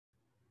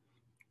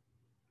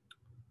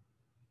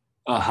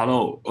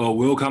Hello,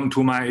 welcome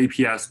to my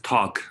APS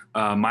talk.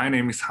 My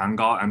name is Han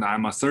Gao, and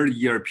I'm a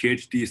third-year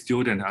PhD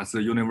student at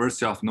the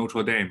University of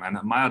Notre Dame, and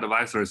my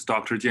advisor is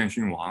Dr.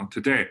 Jian-Xun Wang.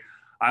 Today,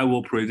 I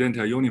will present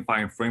a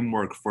unifying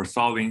framework for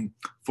solving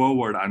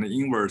forward and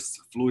inverse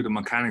fluid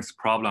mechanics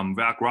problem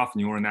via graph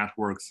neural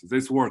networks.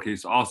 This work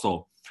is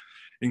also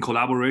in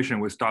collaboration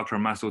with Dr.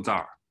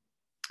 Zahr.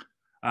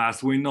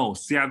 As we know,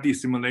 CFD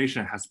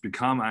simulation has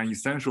become an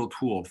essential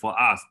tool for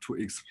us to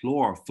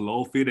explore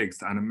flow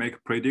physics and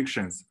make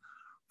predictions.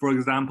 For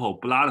example,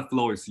 blood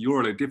flow is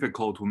usually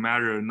difficult to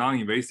measure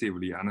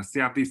non-invasively, and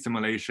CFD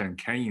simulation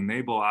can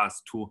enable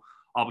us to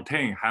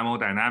obtain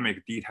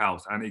hemodynamic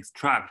details and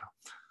extract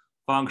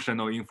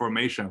functional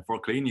information for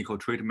clinical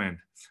treatment.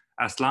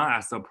 As long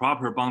as the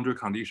proper boundary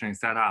condition is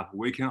set up,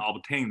 we can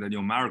obtain the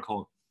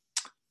numerical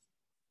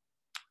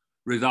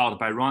result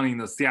by running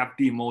the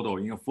CFD model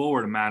in a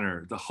forward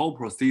manner. The whole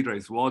procedure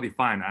is well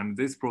defined, and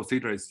this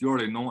procedure is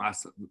usually known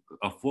as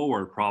a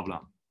forward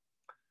problem.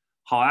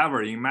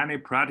 However, in many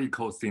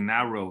practical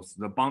scenarios,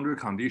 the boundary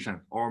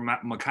condition or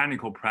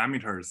mechanical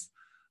parameters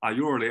are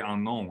usually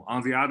unknown.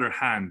 On the other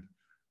hand,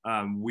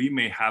 we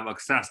may have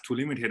access to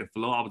limited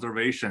flow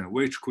observation,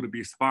 which could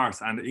be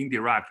sparse and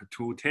indirect.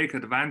 To take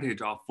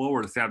advantage of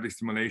forward CFD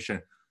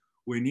simulation,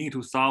 we need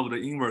to solve the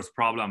inverse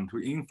problem to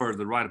infer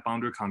the right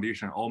boundary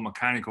condition or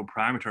mechanical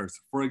parameters.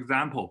 For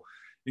example,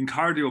 in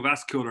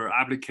cardiovascular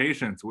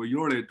applications, we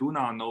usually do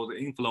not know the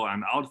inflow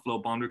and outflow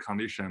boundary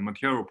condition,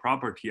 material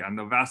property, and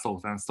the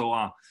vessels, and so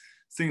on,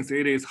 since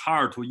it is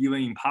hard to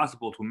even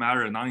impossible to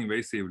measure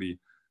non-invasively.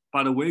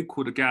 But we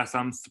could get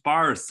some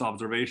sparse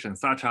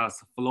observations, such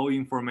as flow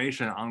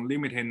information on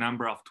limited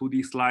number of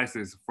 2D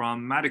slices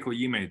from medical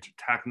image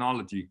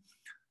technology,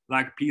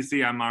 like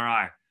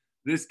PC-MRI.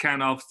 This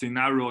kind of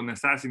scenario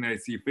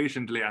necessitates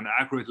efficiently and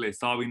accurately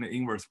solving the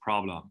inverse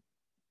problem.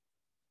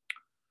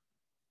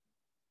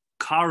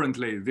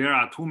 Currently, there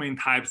are two main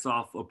types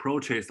of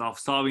approaches of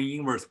solving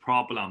inverse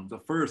problem. The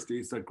first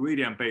is a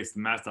gradient-based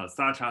method,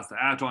 such as the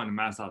adjoint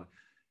method.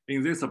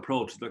 In this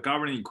approach, the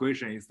governing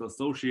equation is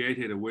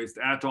associated with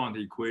the adjoint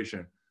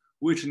equation,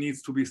 which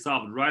needs to be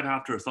solved right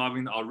after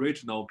solving the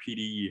original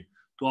PDE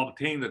to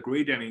obtain the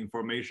gradient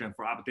information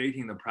for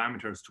updating the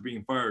parameters to be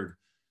inferred.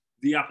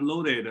 The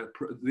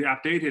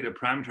updated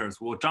parameters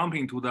will jump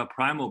into the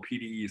primal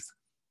PDEs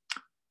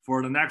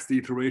for the next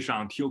iteration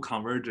until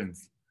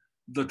convergence.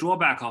 The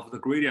drawback of the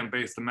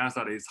gradient-based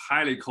method is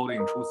highly code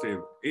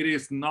intrusive. It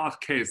is not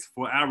the case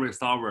for every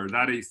solver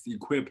that is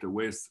equipped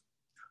with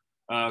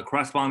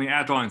corresponding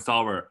adjoint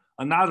solver.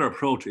 Another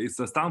approach is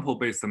the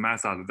sample-based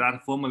method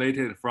that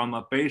formulated from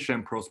a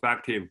Bayesian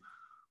perspective,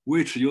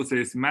 which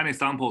uses many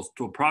samples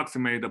to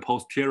approximate the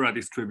posterior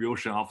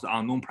distribution of the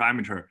unknown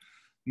parameter.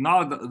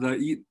 Know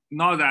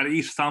that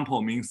each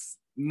sample means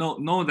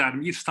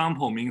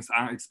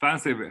an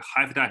expensive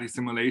high-fidelity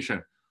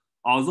simulation.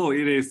 Although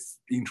it is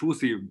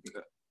intrusive,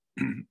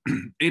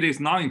 it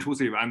is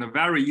non-intrusive and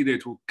very easy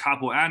to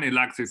couple any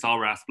legacy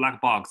solver as black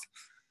box.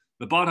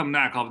 The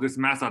bottleneck of this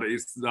method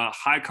is the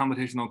high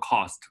computational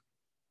cost.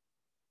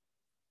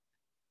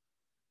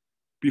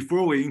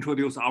 Before we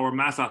introduce our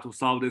method to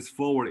solve this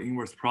forward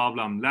inverse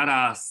problem, let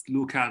us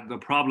look at the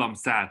problem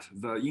set.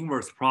 The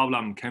inverse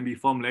problem can be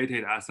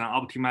formulated as an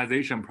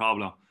optimization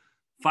problem.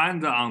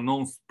 Find the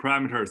unknown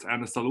parameters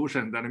and the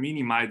solution that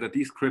minimize the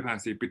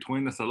discrepancy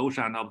between the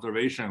solution and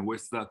observation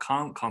with the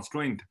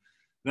constraint.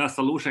 The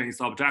solution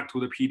is object to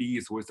the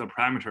PDEs with the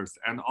parameters,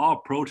 and all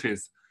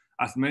approaches,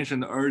 as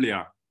mentioned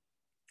earlier,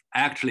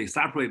 actually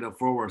separate the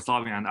forward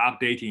solving and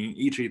updating in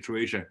each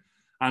iteration.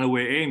 And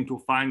we aim to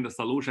find the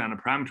solution and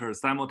the parameters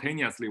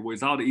simultaneously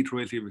without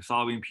iterative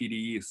solving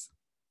PDEs.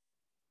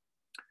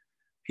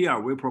 Here,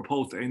 we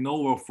propose a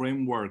novel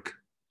framework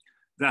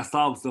that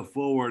solves the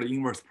forward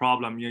inverse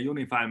problem in a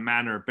unified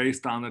manner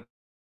based on a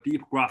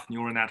deep graph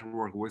neural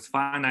network with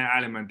finite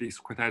element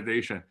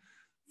discretization.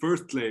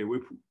 Firstly, we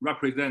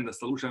represent the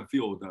solution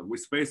field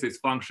with basis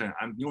function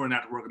and neural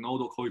network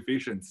nodal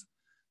coefficients.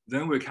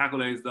 Then we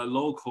calculate the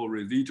local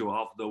residual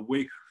of the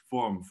weak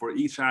form for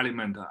each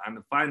element and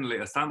finally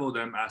assemble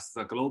them as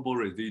the global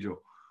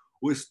residual.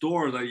 We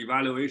store the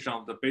evaluation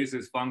of the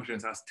basis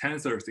functions as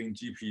tensors in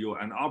GPU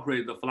and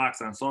operate the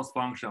flux and source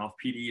function of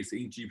PDEs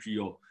in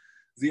GPU.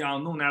 The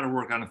unknown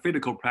network and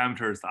physical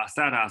parameters are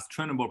set as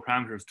trainable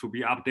parameters to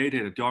be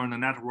updated during the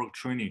network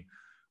training.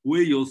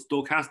 We use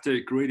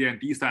stochastic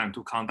gradient descent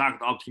to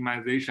conduct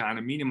optimization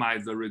and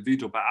minimize the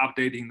residual by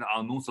updating the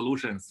unknown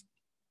solutions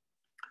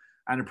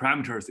and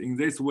parameters. In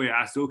this way,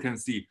 as you can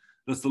see,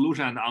 the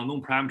solution and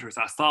unknown parameters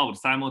are solved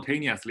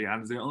simultaneously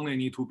and they only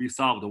need to be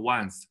solved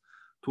once.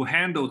 To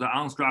handle the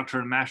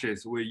unstructured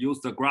meshes, we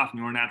use the graph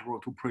neural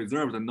network to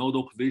preserve the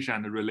nodal position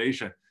and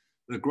relation.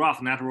 The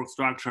graph network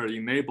structure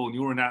enables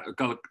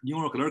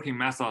neural clerking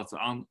methods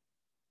on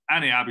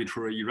any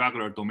arbitrary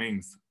irregular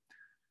domains.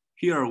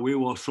 Here, we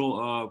will show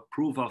a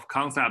proof of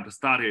concept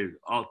study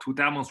to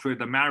demonstrate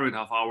the merit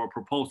of our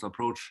proposed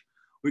approach.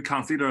 We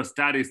consider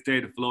steady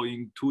state flow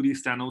in 2D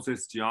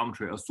stenosis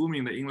geometry,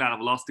 assuming the inlet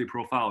velocity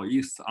profile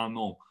is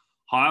unknown.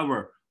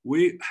 However,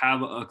 we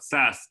have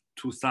access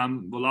to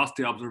some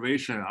velocity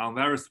observation on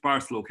very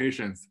sparse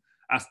locations,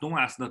 as known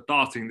as the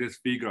dots in this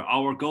figure.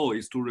 Our goal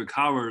is to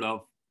recover the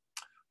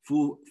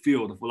full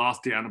field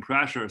velocity and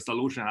pressure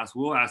solution, as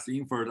well as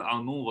infer the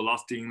unknown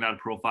velocity inlet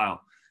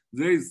profile.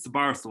 These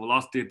sparse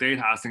velocity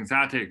data are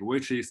synthetic,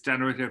 which is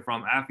generated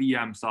from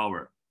FEM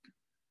solver.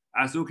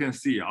 As you can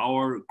see,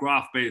 our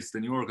graph-based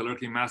neural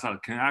alerting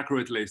method can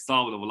accurately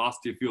solve the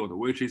velocity field,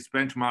 which is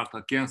benchmarked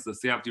against the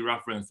CFD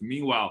reference.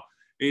 Meanwhile,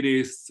 it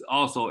is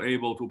also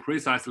able to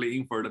precisely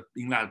infer the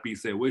inlet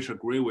BC, which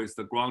agree with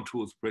the ground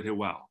truth pretty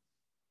well.